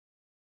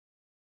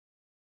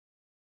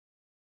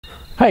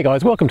Hey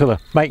guys, welcome to the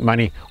Make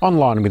Money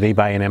Online with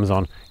eBay and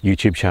Amazon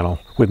YouTube channel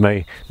with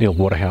me, Neil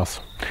Waterhouse.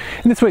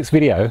 In this week's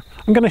video,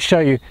 I'm going to show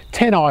you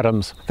 10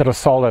 items that are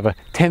sold over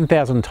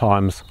 10,000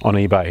 times on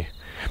eBay.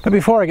 But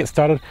before I get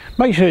started,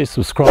 make sure you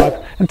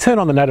subscribe and turn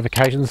on the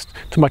notifications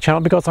to my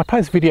channel because I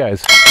post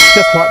videos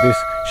just like this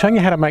showing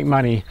you how to make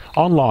money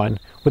online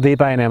with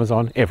eBay and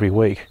Amazon every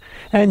week.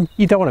 And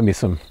you don't want to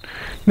miss them.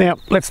 Now,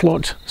 let's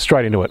launch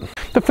straight into it.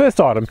 The first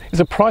item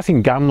is a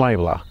pricing gum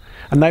labeler,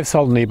 and they've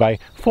sold on eBay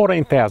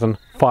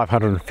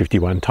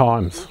 14,551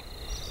 times.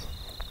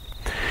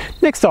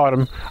 Next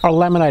item are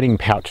laminating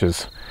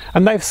pouches,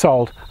 and they've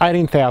sold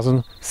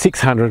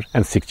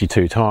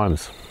 18,662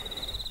 times.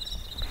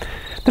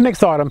 The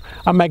next item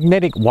are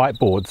magnetic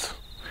whiteboards,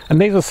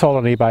 and these are sold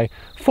on eBay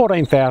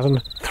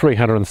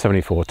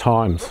 14,374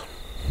 times.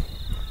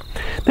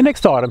 The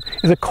next item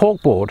is a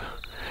corkboard,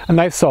 and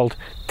they've sold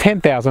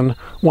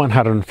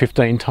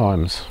 10,115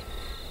 times.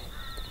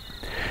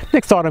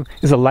 Next item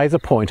is a laser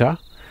pointer,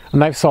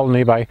 and they've sold on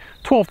eBay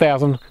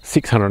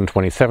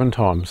 12,627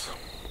 times.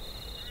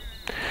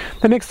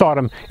 The next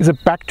item is a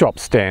backdrop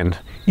stand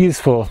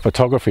used for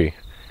photography,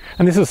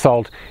 and this is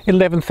sold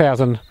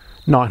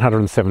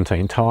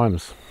 11,917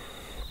 times.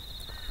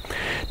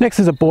 Next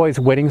is a boy's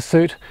wedding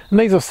suit, and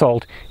these are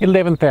sold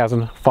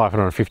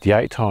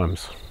 11,558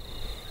 times.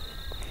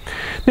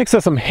 Next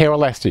are some hair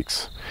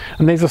elastics,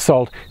 and these are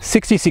sold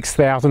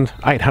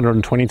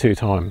 66,822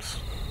 times.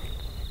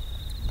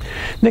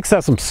 Next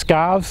are some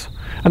scarves,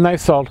 and they've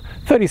sold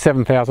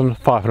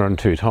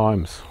 37,502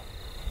 times.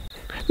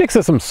 Next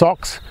are some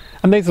socks,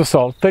 and these are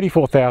sold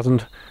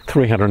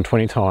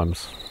 34,320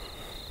 times.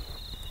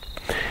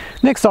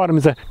 Next item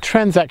is a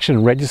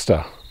transaction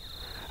register,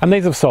 and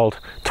these have sold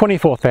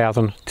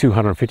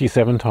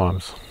 24,257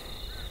 times.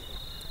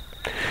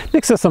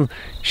 Next are some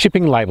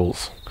shipping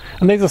labels,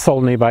 and these are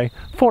sold on eBay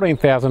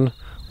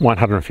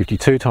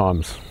 14,152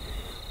 times.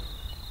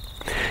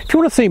 If you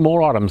want to see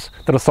more items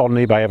that are sold on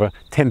eBay over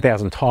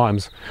 10,000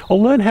 times, or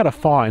learn how to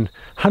find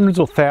hundreds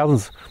or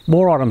thousands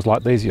more items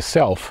like these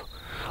yourself,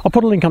 I'll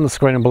put a link on the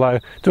screen and below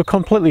to a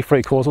completely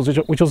free course,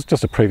 which was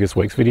just a previous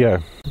week's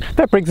video.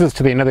 That brings us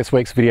to the end of this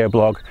week's video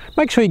blog.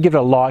 Make sure you give it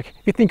a like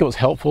if you think it was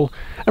helpful,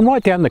 and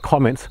write down in the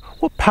comments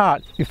what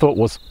part you thought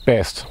was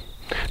best.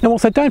 Now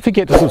also, don't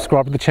forget to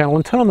subscribe to the channel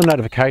and turn on the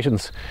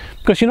notifications,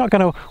 because you're not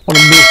going to want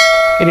to miss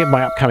any of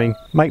my upcoming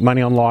Make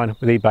Money Online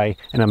with eBay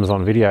and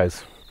Amazon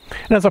videos.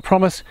 And as I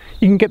promised,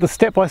 you can get the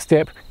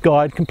step-by-step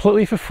guide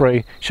completely for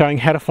free, showing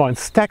how to find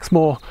stacks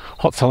more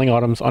hot selling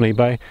items on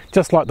eBay,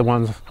 just like the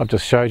ones I've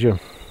just showed you.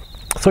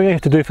 So all you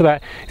have to do for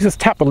that is just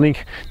tap the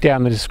link down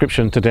in the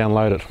description to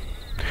download it.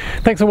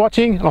 Thanks for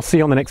watching, and I'll see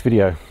you on the next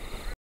video.